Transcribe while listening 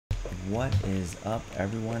What is up,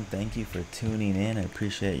 everyone? Thank you for tuning in. I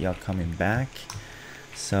appreciate y'all coming back.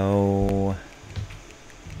 So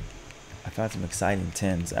I found some exciting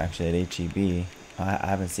tins actually at HEB. I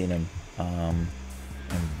haven't seen them in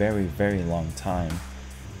a very long time.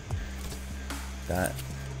 Got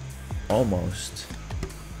almost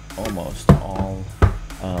all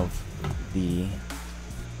of the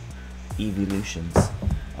evolutions.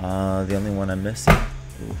 The only one I'm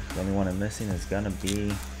missing is gonna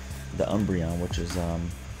be the Umbreon, which is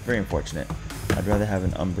very unfortunate. I'd rather have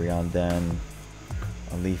an Umbreon than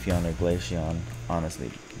a Leafeon or Glaceon, honestly,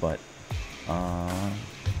 but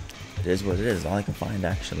it is what it is. All I can find,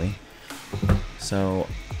 actually. So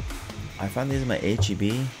I found these in my HEB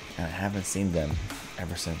and I haven't seen them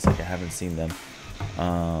ever since. Like, I haven't seen them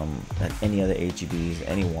at any other HEBs,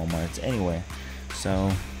 any Walmarts, anywhere. So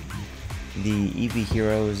the EV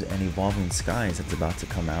Heroes and Evolving Skies that's about to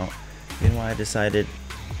come out, you know, I decided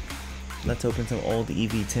let's open some old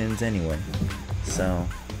EV tins anyway. So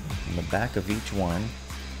on the back of each one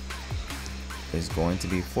is going to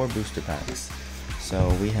be 4 booster packs.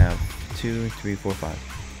 So we have 2, 3, 4,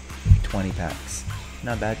 5, 20 packs.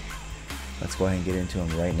 Not bad. Let's go ahead and get into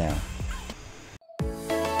them right now.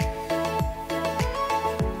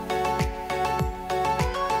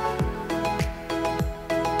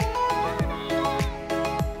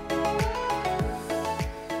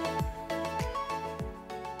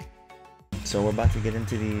 So we're about to get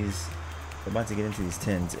into these. We're about to get into these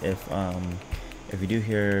tins. If you do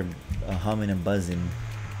hear a humming and buzzing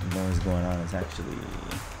noise going on, it's actually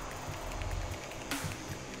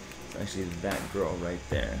that girl right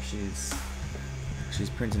there. She's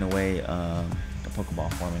printing away a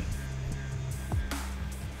Pokeball for me.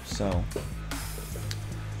 So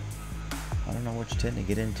I don't know which tin to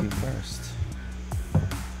get into first.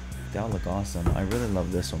 They all look awesome. I really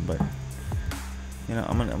love this one, but you know,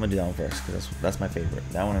 I'm gonna do that one first because that's my favorite.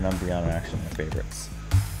 That one and Umbreon are actually my favorites.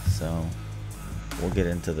 So we'll get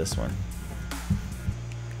into this one.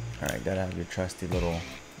 All right, gotta have your trusty little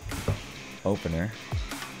opener.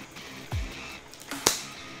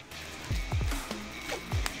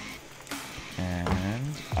 And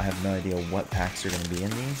I have no idea what packs are gonna be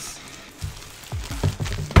in these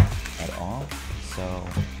at all. So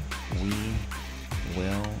we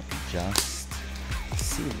will just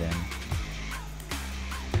see them.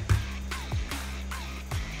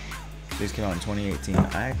 These came out in 2018.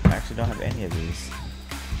 I actually don't have any of these.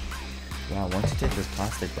 Wow, once you take this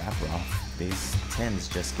plastic wrapper off, these tins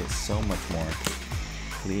just get so much more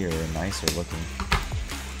clear and nicer looking.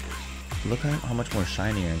 Look at how much more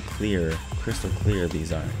shinier and clear, crystal clear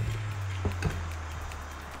these are.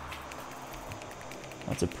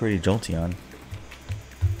 That's a pretty Jolteon.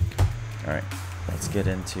 Alright, let's get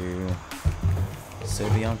into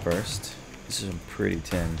Sylveon first. This is some pretty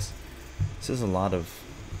tins. This is a lot of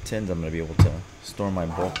tins I'm going to be able to store my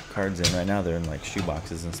bulk cards in. Right now they're in like shoe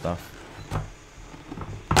boxes and stuff.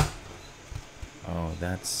 Oh,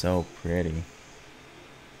 that's so pretty.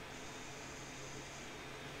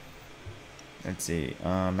 Let's see.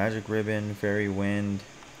 Magic Ribbon, Fairy Wind,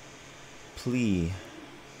 Plea.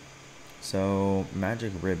 So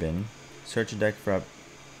Magic Ribbon, search a deck for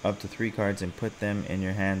up to 3 cards and put them in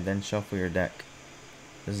your hand, then shuffle your deck.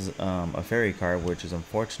 This is a fairy card, which is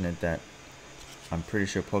unfortunate that I'm pretty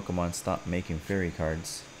sure Pokemon stopped making fairy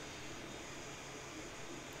cards.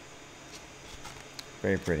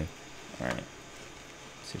 Very pretty. Alright.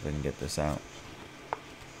 See if I can get this out.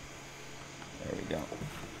 There we go.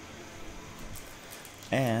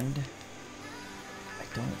 And I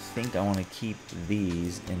don't think I want to keep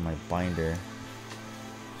these in my binder.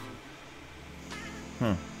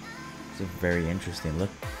 This is very interesting.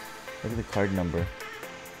 Look at the card number.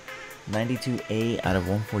 92A out of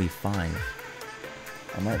 145.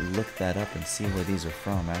 I might look that up and see where these are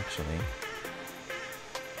from, actually.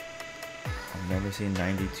 I've never seen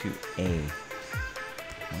 92A.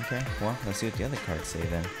 Okay, well, let's see what the other cards say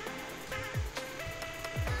then.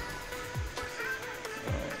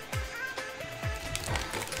 Alright.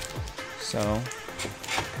 So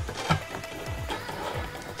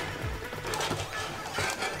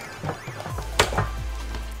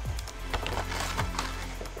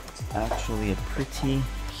it's actually a pretty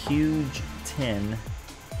huge tin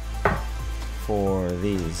for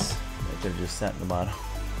these. They're just sat in the bottom.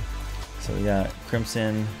 So we got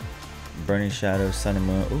Crimson, Burning Shadow, Sun and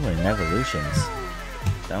Moon. Ooh, and Evolutions.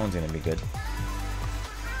 That one's gonna be good.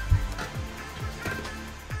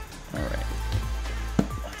 Alright.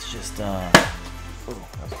 Let's just ooh, that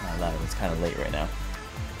was kinda loud. It's kinda late right now.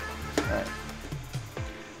 Alright.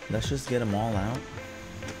 Let's just get them all out.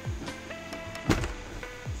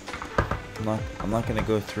 I'm not gonna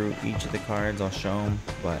go through each of the cards. I'll show them,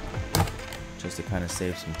 but just to kind of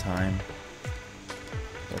save some time.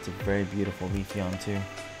 That's a very beautiful Leafeon too.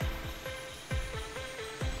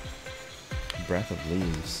 Breath of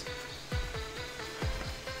Leaves.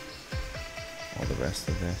 All the rest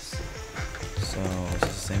of this. So it's the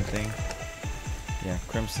same thing. Yeah,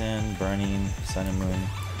 Crimson, Burning, Sun and Moon,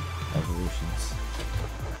 Evolutions.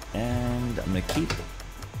 And I'm gonna keep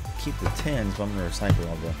the tins, but I'm gonna recycle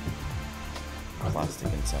all the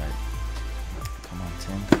plastic inside. Come on,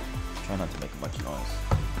 tin. Try not to make much noise.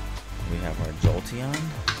 We have our Jolteon.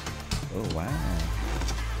 Oh wow,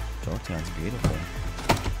 Jolteon's beautiful.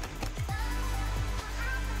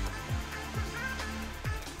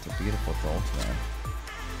 It's a beautiful Jolteon.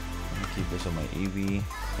 I'm gonna keep this on my EV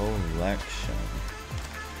collection.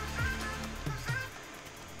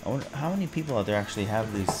 I wonder how many people out there actually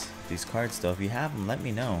have these cards still. If you have them, let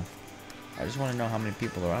me know. I just want to know how many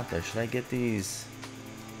people are out there. Should I get these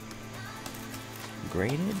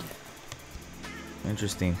graded?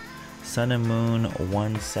 Interesting. Sun and Moon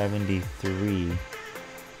 173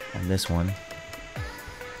 on this one.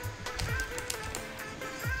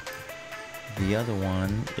 The other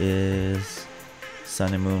one is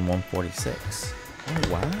Sun and Moon 146. Oh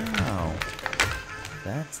wow,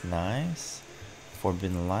 that's nice.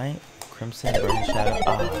 Forbidden Light, Crimson, Burning Shadow.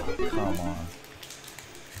 Oh, come on.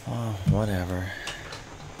 Oh, whatever.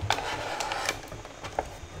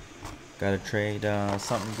 Gotta trade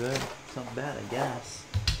something good, something bad, I guess.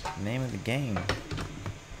 Name of the game.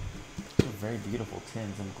 These are very beautiful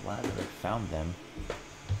tins. I'm glad that I found them.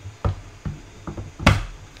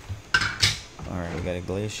 Alright, we got a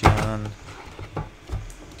Glaceon.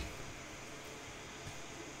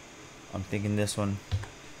 I'm thinking this one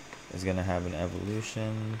is gonna have an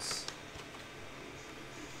Evolutions.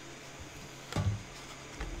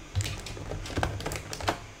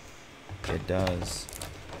 It does.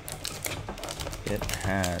 It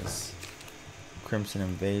has Crimson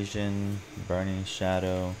Invasion, Burning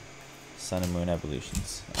Shadow, Sun and Moon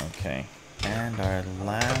Evolutions. Okay. And our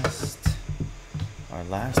last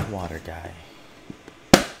water guy.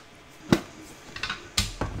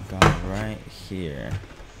 Got right here.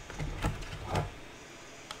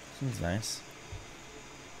 Seems nice.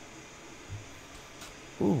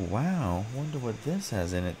 Ooh, wow. Wonder what this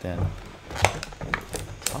has in it then.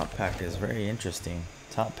 Top pack is very interesting.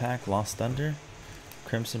 Top pack, Lost Thunder,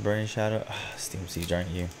 Crimson, Burning Shadow. Steam Siege, aren't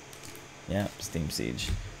you? Yeah, Steam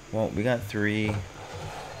Siege. Well, we got three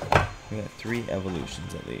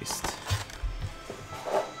evolutions at least.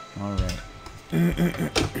 All right.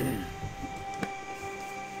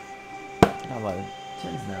 Got a lot of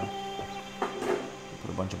tins now. Put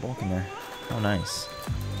a bunch of bulk in there. Oh, nice.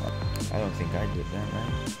 I don't think I did that,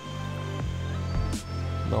 right?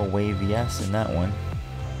 Little wavy S in that one.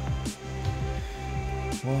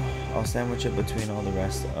 Well, I'll sandwich it between all the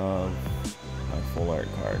rest of my full art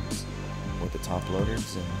cards with the top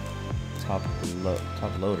loaders and top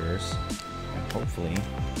loaders, and hopefully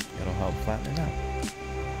it'll help flatten it out.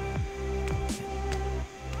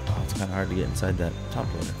 Oh, it's kind of hard to get inside that top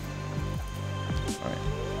loader. Alright,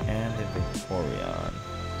 and a Vaporeon.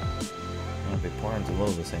 Well, Vaporeon's a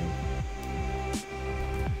little the same.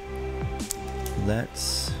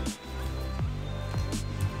 Let's...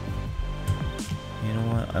 You know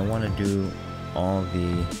what? I want to do all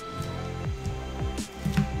the...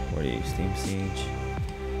 What are you? Steam Siege?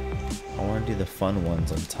 I want to do the fun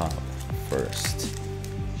ones on top first.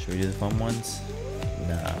 Should we do the fun ones?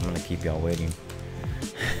 Nah, I'm going to keep y'all waiting.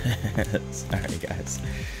 Sorry guys.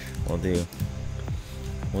 We'll do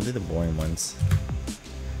the boring ones.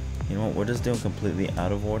 You know what? We're just doing completely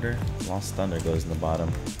out of order. Lost Thunder goes in the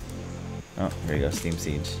bottom. Oh, here you go. Steam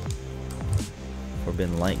Siege.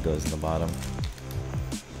 Forbidden Light goes in the bottom.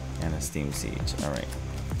 And a Steam Siege. Alright.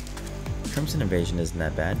 Crimson Invasion isn't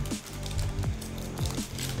that bad.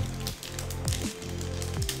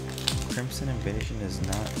 Crimson Invasion is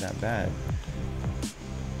not that bad.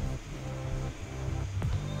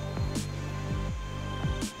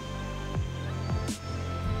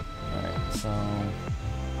 Alright, so...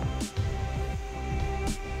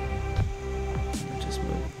 Let me just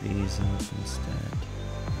move these up instead.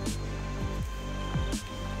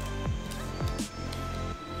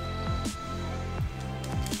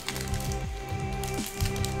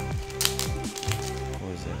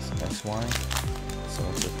 XY, so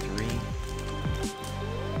it's a 3.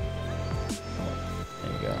 Oh,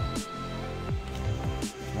 there you go.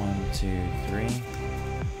 1, 2, 3.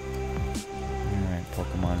 Alright,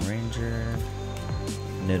 Pokemon Ranger,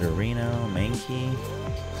 Nidorino, Mankey,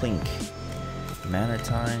 Plink,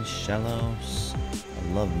 Manatine, Shellos.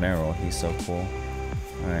 I love Meryl, he's so cool.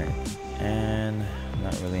 Alright, And I'm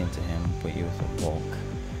not really into him. Put you with a bulk.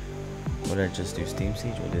 What did I just do? Steam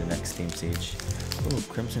Siege? What did the next Steam Siege? Ooh,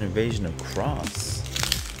 Crimson Invasion of Cross.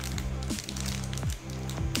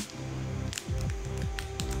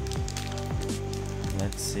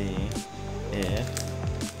 Let's see if...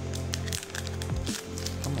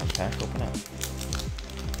 Come on, pack, open up.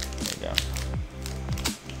 There you go.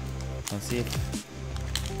 Let's see if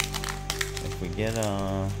we get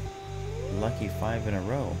a lucky 5 in a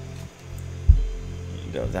row. There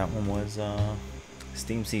you go. That one was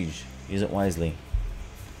Steam Siege. Use it wisely.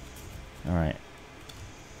 Alright.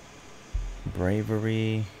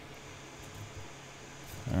 Bravery.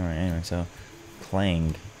 Alright, anyway, so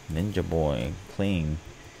Clang. Ninja Boy. Cling.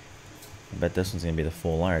 I bet this one's going to be the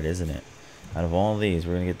full art, isn't it? Out of all these,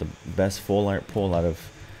 we're going to get the best full art pull out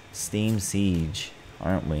of Steam Siege,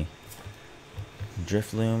 aren't we?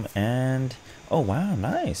 Drifloom and... Oh, wow,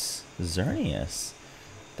 nice. Xerneas.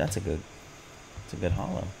 That's a good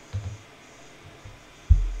holo.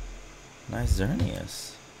 Nice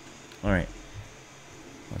Xerneas. Alright.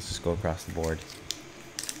 Let's just go across the board.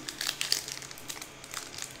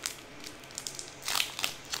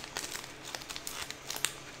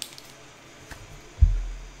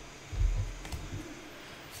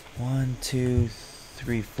 One, two,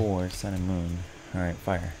 three, four. Sun and moon. Alright,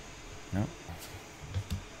 fire. Nope.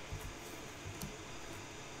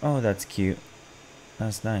 Oh, that's cute.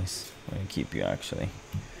 That's nice. We're gonna keep you actually.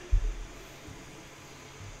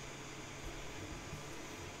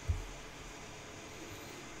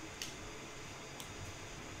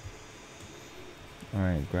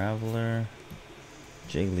 Alright, Graveler.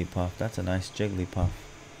 Jigglypuff. That's a nice Jigglypuff.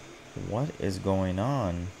 What is going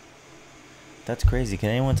on? That's crazy. Can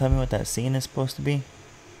anyone tell me what that scene is supposed to be?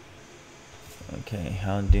 Okay,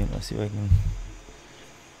 Houndoom. Let's see if I can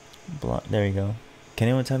block. There you go. Can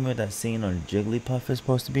anyone tell me what that scene on Jigglypuff is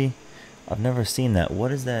supposed to be? I've never seen that.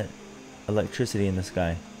 What is that electricity in the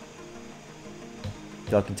sky?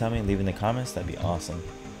 If y'all can tell me, leave in the comments. That'd be awesome.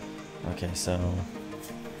 Okay, so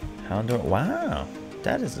Houndoom. Wow,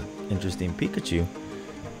 that is an interesting Pikachu.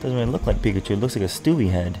 Doesn't really look like Pikachu. It looks like a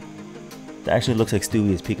Stewie head. That actually looks like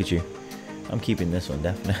Stewie as Pikachu. I'm keeping this one,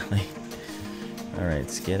 definitely. Alright,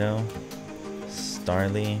 Skiddo.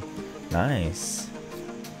 Starly. Nice.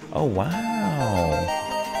 Oh, wow.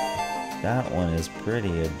 That one is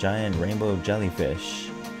pretty. A giant rainbow jellyfish.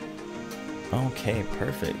 Okay,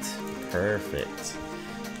 perfect. Perfect.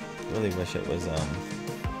 Really wish it was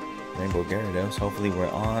Rainbow Gyarados. Hopefully we're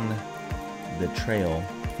on the trail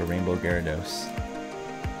for Rainbow Gyarados.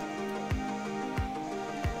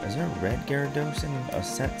 Is there a red Gyarados in a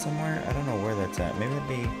set somewhere? I don't know where that's at. Maybe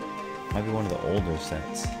might be one of the older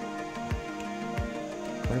sets.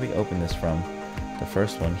 Where do we open this from? The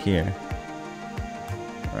first one here.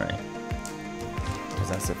 Alright. Because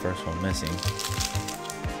that's the first one missing.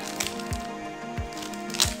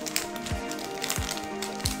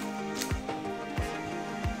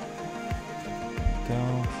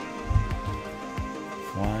 Go.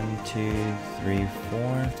 1, 2, 3,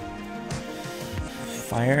 4.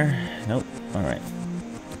 Fire? Nope. Alright.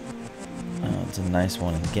 It's a nice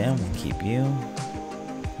one again. We'll keep you.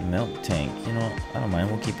 Milk Tank. You know what? I don't mind.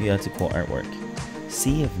 We'll keep you. That's a cool artwork.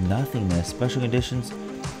 Sea of Nothingness. Special conditions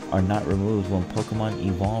are not removed when Pokemon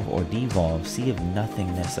evolve or devolve. Sea of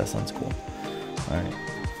Nothingness. That sounds cool. Alright.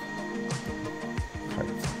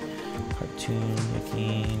 Cartoon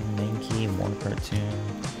looking. Mankey. More cartoon.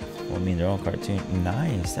 Well, I mean, they're all cartoon.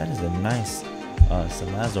 Nice. That is a nice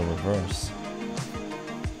Salazzle reverse.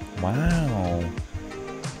 Wow.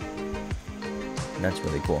 That's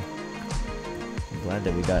really cool. I'm glad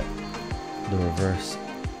that we got the reverse.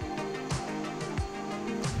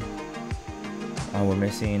 Oh, we're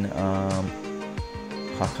missing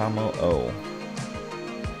Hakamo O.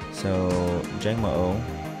 So Jangma O,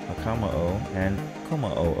 Hakamo O, and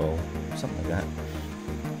Kuma O. Something like that.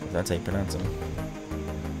 That's how you pronounce them.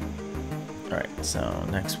 Alright, so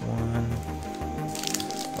next one.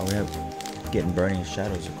 Oh, we have getting Burning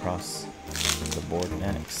Shadows across the board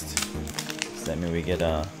next. Does that mean we get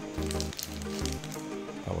oh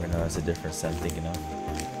wait, no, that's a different set I'm thinking of.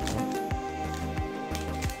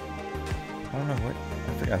 I don't know what,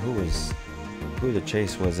 I forgot who the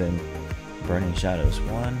chase was in Burning Shadows.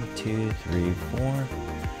 1, 2, 3, 4.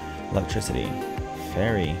 Electricity.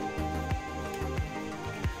 Fairy.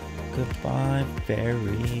 Goodbye,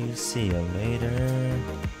 fairy. See you later.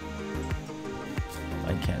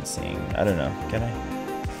 I can't sing. I don't know. Can I?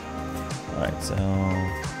 Alright, so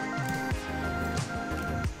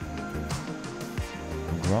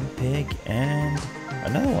Grumpig and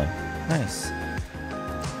another one. Nice.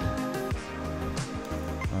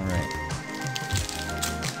 Alright.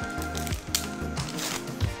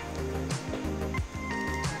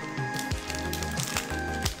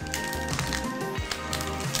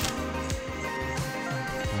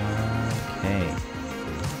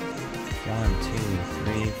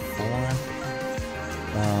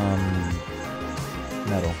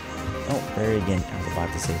 Metal. Oh, fairy again. I was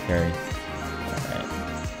about to say fairy. Alright.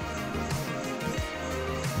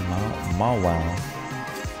 Wow.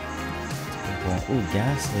 Ooh,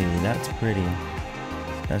 Ghastly. That's pretty.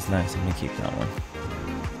 That's nice. I'm gonna keep that one.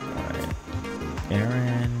 Alright.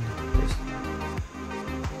 Aaron. There's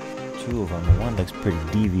two of them. The one looks pretty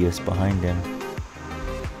devious behind him.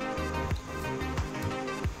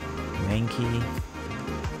 Mankey.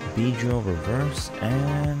 Beedrill reverse.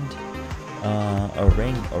 And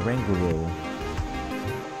Oranguru.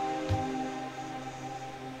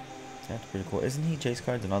 That's pretty cool. Isn't he chase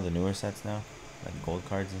cards in all the newer sets now? Like gold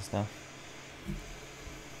cards and stuff.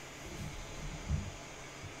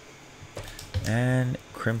 And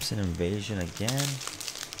Crimson Invasion again.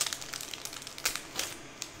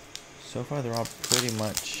 So far they're all pretty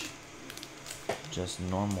much just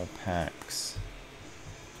normal packs.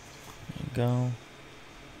 There you go.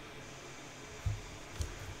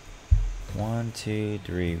 1, 2,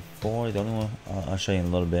 3, 4. The only one I'll show you in a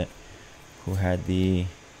little bit who had the,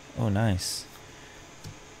 oh nice,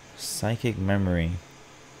 Psychic Memory.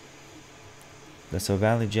 The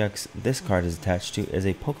Silvally GX this card is attached to is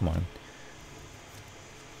a Pokemon.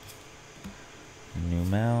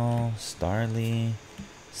 Numel, Starly,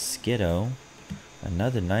 Skiddo,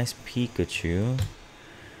 another nice Pikachu,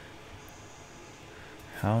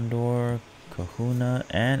 Houndour, Kahuna,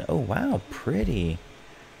 and oh wow, pretty,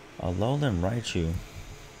 Alolan Raichu.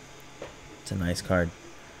 It's a nice card.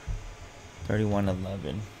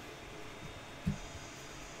 3111. I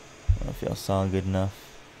don't know if y'all saw good enough.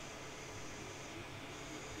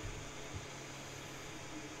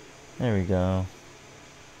 There we go.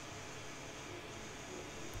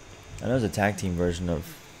 I know there's a tag team version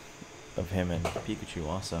of him and Pikachu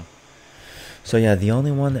also. So yeah, the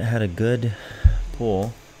only one that had a good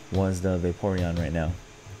pull was the Vaporeon right now.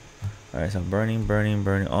 Alright, so burning,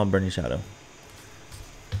 all burning shadow.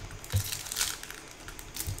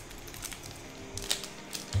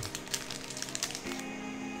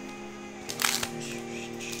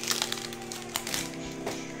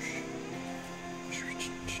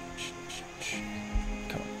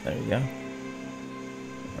 There we go.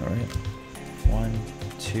 Alright. 1,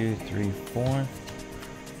 2, 3, 4.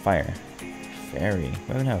 Fire. Fairy. We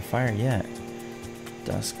haven't had fire yet.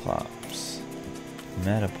 Dusclops.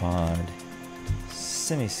 Metapod.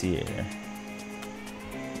 Simisear.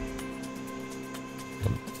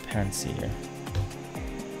 Pansear.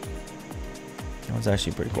 That one's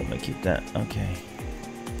actually pretty cool. I'm gonna keep that. Okay.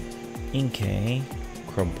 Inkay.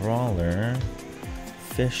 Crabrawler.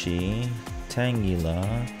 Fishy.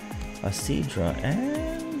 Tangela. Acidra. And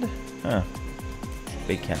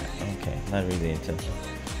Big Cat. Okay, not really into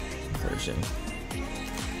version.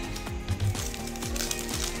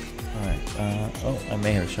 Alright, oh, I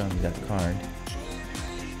may have shown you that card.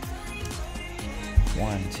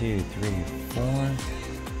 1, 2, 3, 4.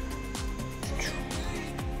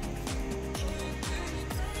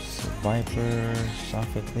 So Viper,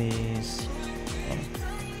 Sophocles,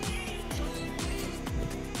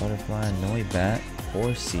 Butterfly, Noibat,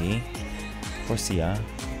 Horsea,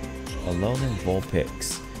 Alolan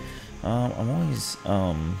Vulpix. I'm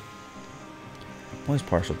always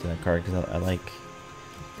partial to that card because I like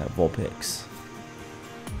that Vulpix.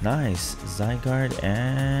 Nice. Zygarde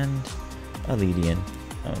and Aledian.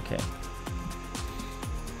 Okay.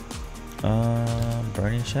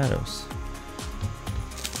 Burning Shadows.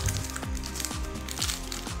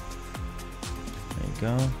 There you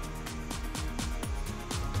go.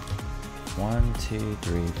 1, 2,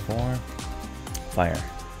 3, 4. Fire.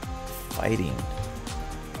 Fighting.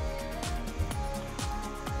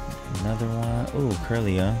 Another one. Ooh,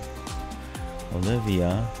 Curlia.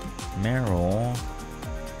 Olivia. Meryl.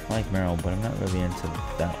 I like Meryl, but I'm not really into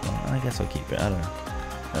that one. I guess I'll keep it. I don't know.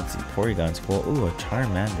 Let's see. Porygon's cool. Ooh, a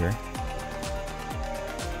Charmander.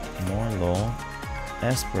 Morlo.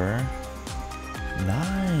 Esper.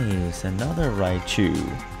 Nice. Another Raichu.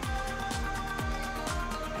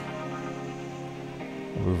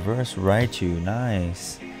 Reverse Raichu.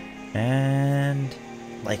 Nice. And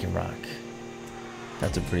Lycanroc.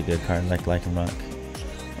 That's a pretty good card, like Lycanroc.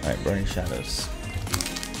 Alright, Burning Shadows.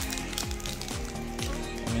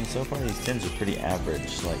 I mean, so far these tins are pretty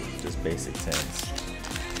average, like just basic tins.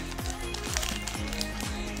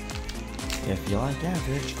 If you like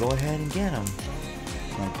average, go ahead and get them.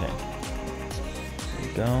 Okay. There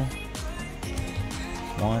we go.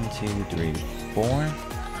 1, 2, 3, 4.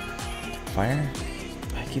 Fire?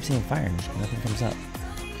 I keep saying fire, nothing comes up.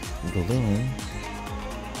 Gloom.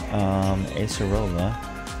 Acerola.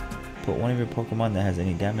 Put one of your Pokemon that has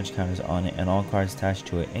any damage counters on it and all cards attached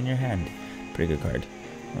to it in your hand. Pretty good card.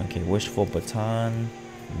 Okay, Wishful Baton.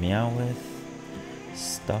 Meowth,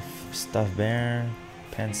 Stuff Bear,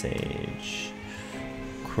 Pansage,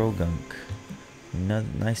 Krogunk,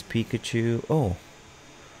 nice Pikachu. Oh,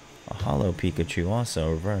 a hollow Pikachu also,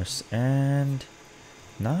 reverse, and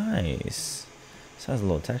nice. This has a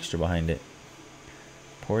little texture behind it.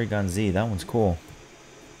 Porygon Z, that one's cool.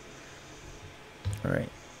 Alright,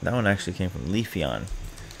 that one actually came from Leafeon.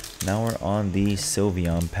 Now we're on the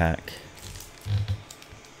Sylveon pack.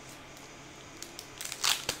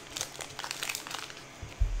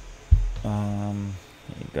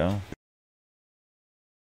 There you go.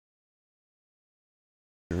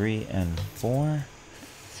 3 and 4.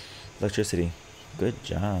 Electricity. Good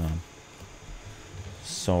job.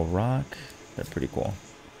 Solrock. They're pretty cool.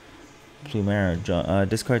 Plumera.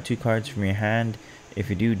 Discard 2 cards from your hand. If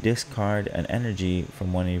you do, discard an energy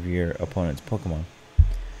from one of your opponent's Pokemon.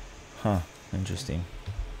 Huh. Interesting.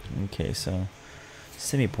 Okay, so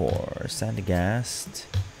Simipour, Sandygast,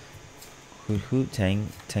 Hoot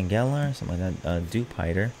Tangela, something like that.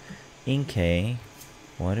 Dewpider, Inkay.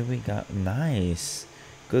 What do we got? Nice.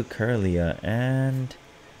 Good Curlia and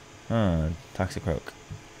Toxicroak.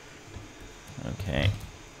 Okay.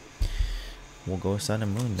 We'll go Sun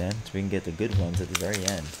and Moon then, so we can get the good ones at the very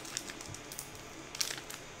end.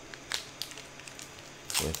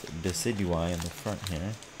 With Decidueye in the front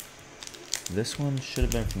here. This one should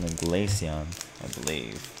have been from the Glaceon, I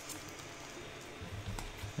believe.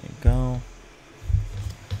 There you go.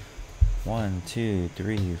 1, 2,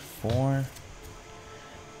 3, 4.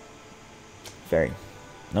 Fairy.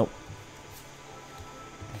 Nope.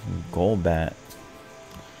 Golbat.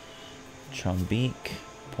 Chombeak.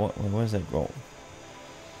 What was that gold?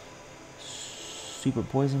 Super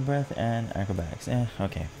Poison Breath and Acrobatics.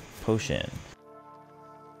 Okay. Potion.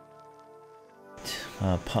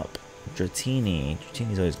 Pup. Dratini.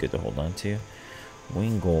 Dratini's always good to hold on to.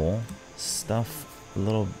 Wingull. Stuff.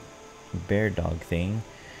 Little bear dog thing.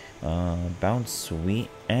 Bounce Sweet.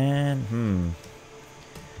 And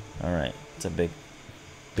alright. It's a big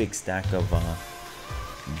stack of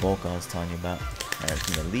bulk I was telling you about. Alright,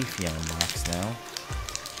 from the Leafeon box now.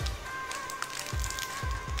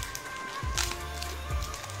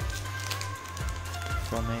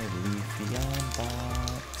 From a Leafeon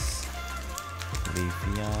box.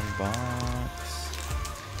 Leafeon box.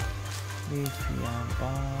 Leafeon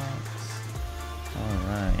box.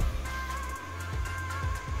 Alright.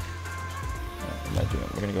 What am I doing?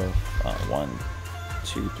 We're gonna go 1,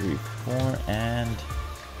 2, 3, 4, and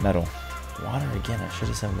metal. Water again. I should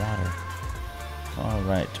have said water.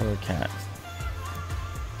 Alright, Torcat.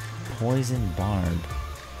 Poison Barb.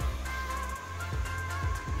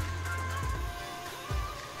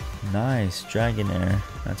 Nice. Dragonair.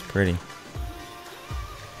 That's pretty.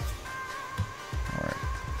 Alright.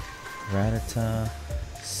 Rattata.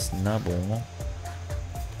 Snubble.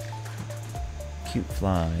 Cute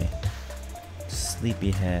Fly.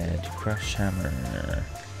 Sleepyhead. Crush Hammer.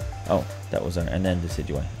 Oh, that was our. And then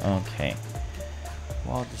Decidueye. Okay.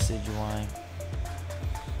 Wild Decidueye.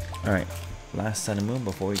 Alright. Last Sun and Moon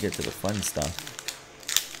before we get to the fun stuff.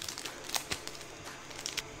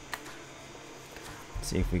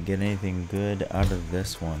 See if we get anything good out of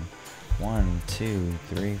this one. 1, 2,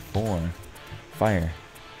 3, 4. Fire.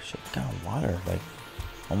 Shit, got water. Like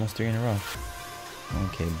almost 3 in a row.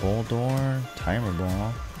 Okay, Boldor, Timer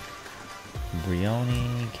Ball,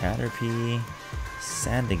 Brioni, Caterpie,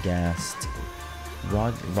 Sandygast,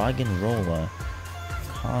 Roggenrola,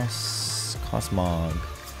 Cosmog.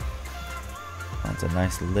 That's a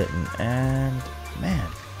nice Litten, and man.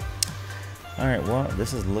 Alright, well,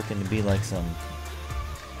 this is looking to be like some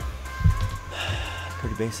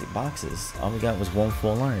pretty basic boxes. All we got was one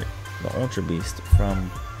full art, the Ultra Beast from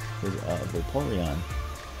Vaporeon.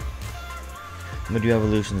 I'm gonna do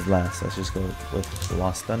evolutions last. Let's just go with the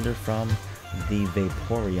Lost Thunder from the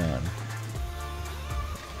Vaporeon.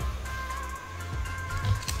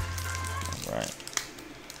 Alright.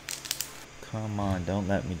 Come on, don't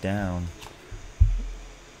let me down.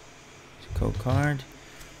 Code card.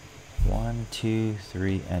 1, 2,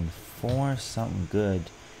 3, and 4. Something good.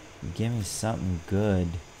 Give me something good.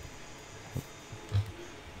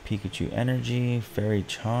 Pikachu Energy, Fairy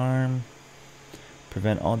Charm.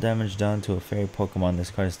 Prevent all damage done to a fairy Pokemon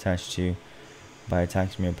this card is attached to by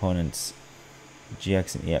attacks from your opponent's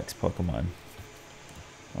GX and EX Pokemon.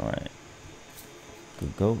 Alright.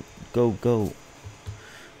 Go, go, go.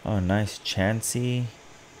 Oh, nice. Chansey.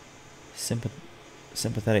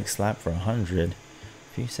 Sympathetic Slap for 100.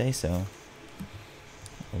 If you say so.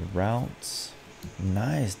 Routes.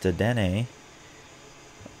 Nice. Dedenne.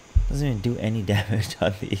 Doesn't even do any damage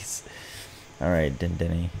on these. Alright,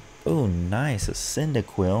 Dedenne. Oh, nice. A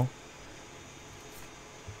Cyndaquil.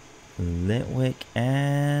 Litwick,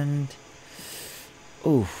 and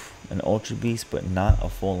oof, an Ultra Beast, but not a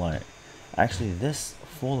full art. Actually, this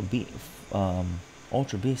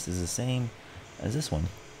Ultra Beast is the same as this one.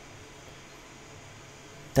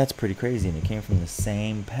 That's pretty crazy, and it came from the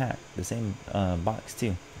same pack, the same box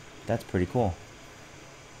too. That's pretty cool.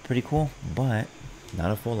 Pretty cool, but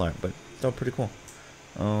not a full art, but still pretty cool.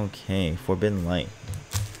 Okay, Forbidden Light.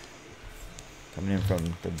 Coming in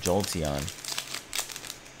from the Jolteon.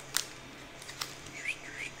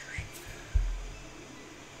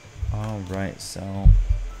 Alright, so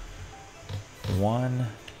 1,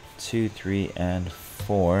 2, 3, and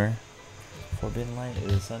 4. Forbidden Light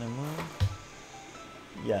is Sun and Moon?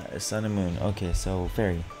 Yeah, it's Sun and Moon. Okay, so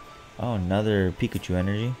Fairy. Oh, another Pikachu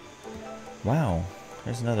energy. Wow,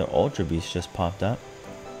 there's another Ultra Beast just popped up.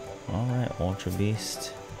 Alright, Ultra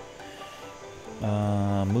Beast.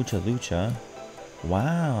 Mucha Lucha.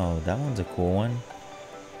 Wow, that one's a cool one.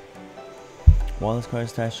 While this card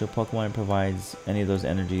is attached to a Pokemon, it provides any of those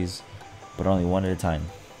energies, but only one at a time.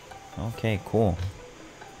 Okay, cool.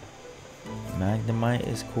 Magnemite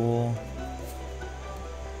is cool.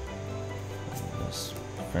 This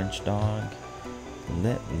French Dog.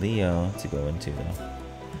 Lit Leo to go into though.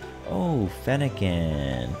 Oh,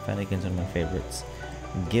 Fennekin. Fennekin's one of my favorites.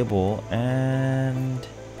 Gibble and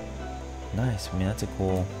nice. I mean, that's a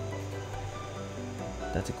cool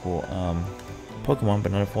Pokemon,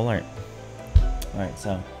 but not a full art. Alright,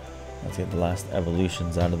 so let's get the last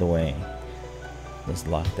evolutions out of the way. Let's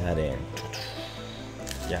lock that in.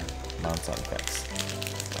 Yeah, non-sound effects.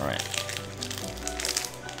 Alright.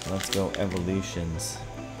 Let's go evolutions.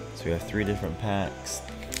 So we have 3 different packs,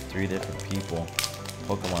 3 different people.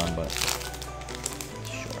 Pokemon, but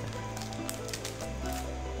sure.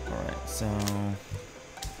 Alright, so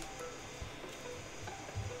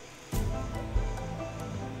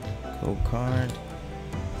code card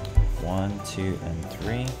 1, 2, and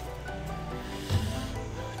 3.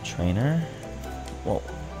 Trainer. Whoa.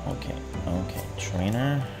 Okay.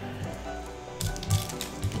 Trainer.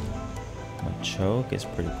 Machoke is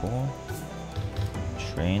pretty cool.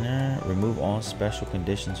 Trainer. Remove all special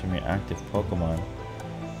conditions from your active Pokemon.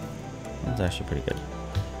 That's actually pretty good.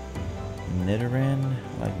 Nidoran.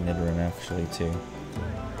 I like Nidoran actually too.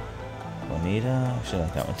 Bonita. I actually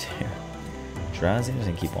like that one too. Drowsy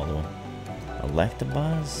doesn't keep all the one.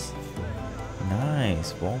 Electabuzz.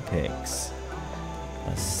 Nice. Vulpix.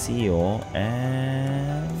 A Seal.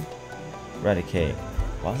 And Raticate.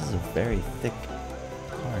 Wow, this is a very thick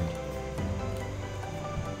card.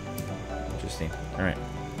 Interesting. Alright.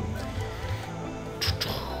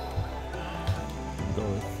 Go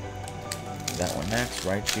with that one next.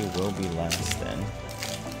 Raichu will be last then.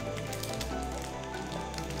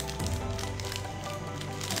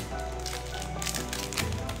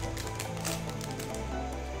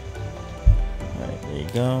 Alright, there you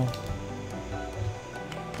go.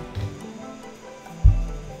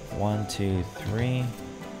 1, 2, 3.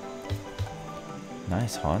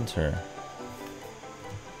 Nice Haunter.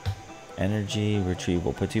 Energy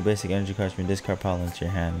retrieval. Put 2 basic energy cards from your discard pile into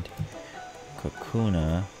your hand.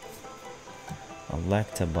 Kakuna.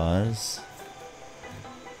 Electabuzz.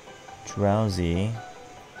 Drowsy.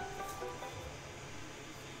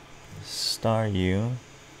 Staryu.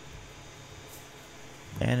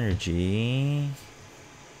 Energy.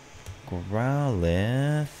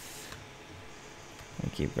 Growlithe. Let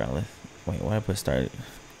me keep Growlithe. Wait, why did I put Staryu?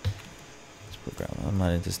 Let's put Growlithe. I'm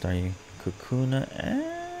not into Staryu. Kakuna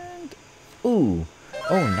and ooh.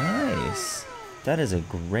 Oh, nice. That is a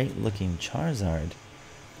great looking Charizard.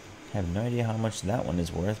 I have no idea how much that one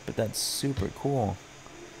is worth, but that's super cool.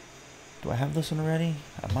 Do I have this one already?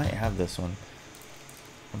 I might have this one.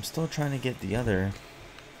 I'm still trying to get the other,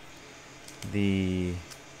 the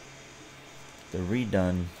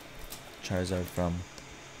redone Charizard from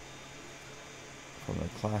the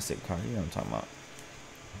classic card. You know what I'm talking about.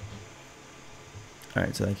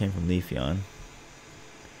 Alright, so that came from Leafeon.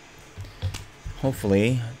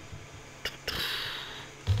 Hopefully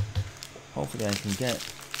I can get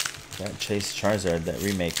that Chase Charizard, that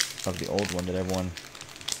remake of the old one that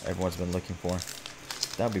everyone's been looking for.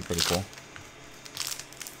 That'd be pretty cool.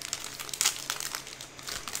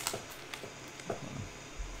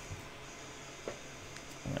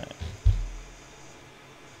 Alright.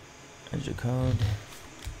 There's your code.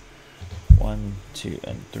 1, 2,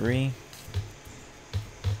 and 3.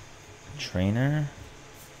 Trainer.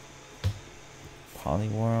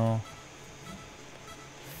 Poliwhirl.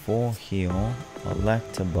 Full Heal.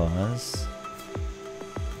 Electabuzz.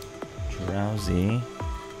 Drowsy.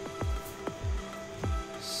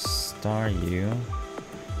 Staryu.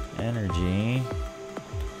 Energy.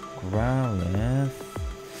 Growlithe.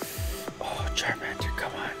 Charmander,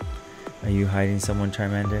 come on. Are you hiding someone,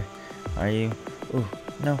 Charmander? Are you? Ooh,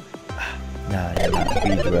 no. Nah, you're not.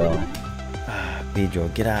 Beedrill.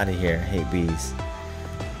 Beedrill, get out of here. I hate bees.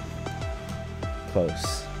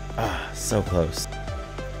 Close. So close.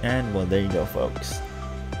 And, well, there you go, folks.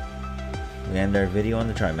 We end our video on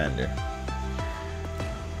the Charmander.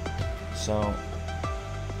 So,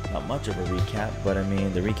 not much of a recap, but I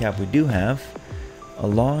mean, the recap we do have,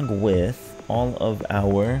 along with all of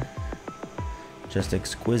our just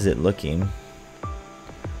exquisite looking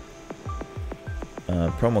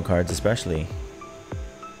promo cards, especially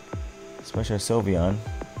our Sylveon.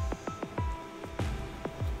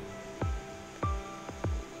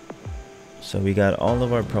 So we got all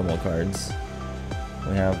of our promo cards.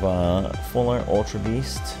 We have Full Art Ultra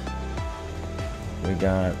Beast. We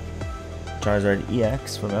got Charizard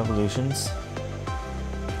EX from Evolutions,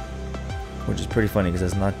 which is pretty funny because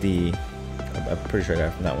it's not the, I'm pretty sure I got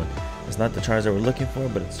it from that one. It's not the Charizard we're looking for,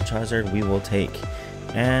 but it's the Charizard we will take.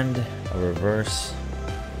 And a reverse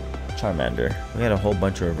Charmander. We had a whole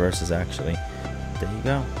bunch of reverses actually. There you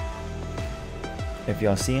go. If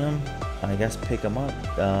y'all see them, I guess pick them up.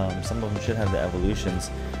 Some of them should have the evolutions.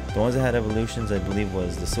 The ones that had evolutions, I believe,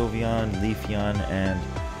 was the Sylveon, Leafeon, and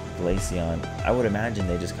Glaceon. I would imagine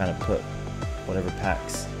they just kind of put whatever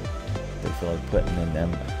packs they feel like putting in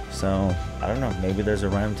them. So, I don't know. Maybe there's a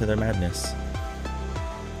rhyme to their madness.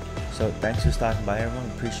 So, thanks for stopping by, everyone.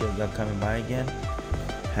 Appreciate y'all coming by again.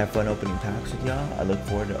 Have fun opening packs with y'all. I look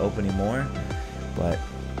forward to opening more. But,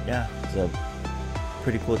 yeah, it's a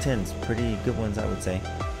pretty cool tins. Pretty good ones, I would say.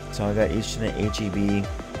 So, I got each in the HEB.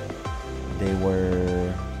 They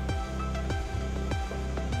were...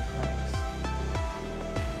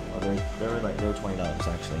 they were $20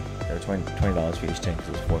 actually. They were $20 for each tin because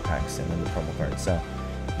it was 4 packs and then the promo card. So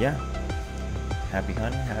yeah, happy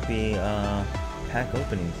hunting, happy pack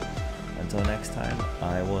openings. Until next time,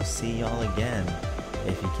 I will see y'all again.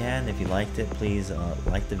 If you can, if you liked it, please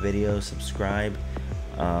like the video, subscribe,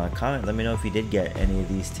 comment. Let me know if you did get any of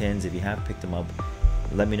these tins. If you have picked them up,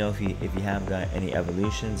 let me know if you have got any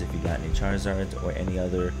evolutions, if you got any Charizards or any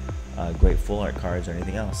other great full art cards or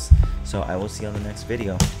anything else. So I will see you on the next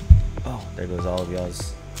video. Oh, there goes all of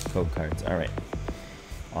y'all's code cards. Alright.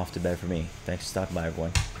 Off to bed for me. Thanks for stopping by,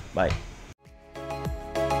 everyone. Bye.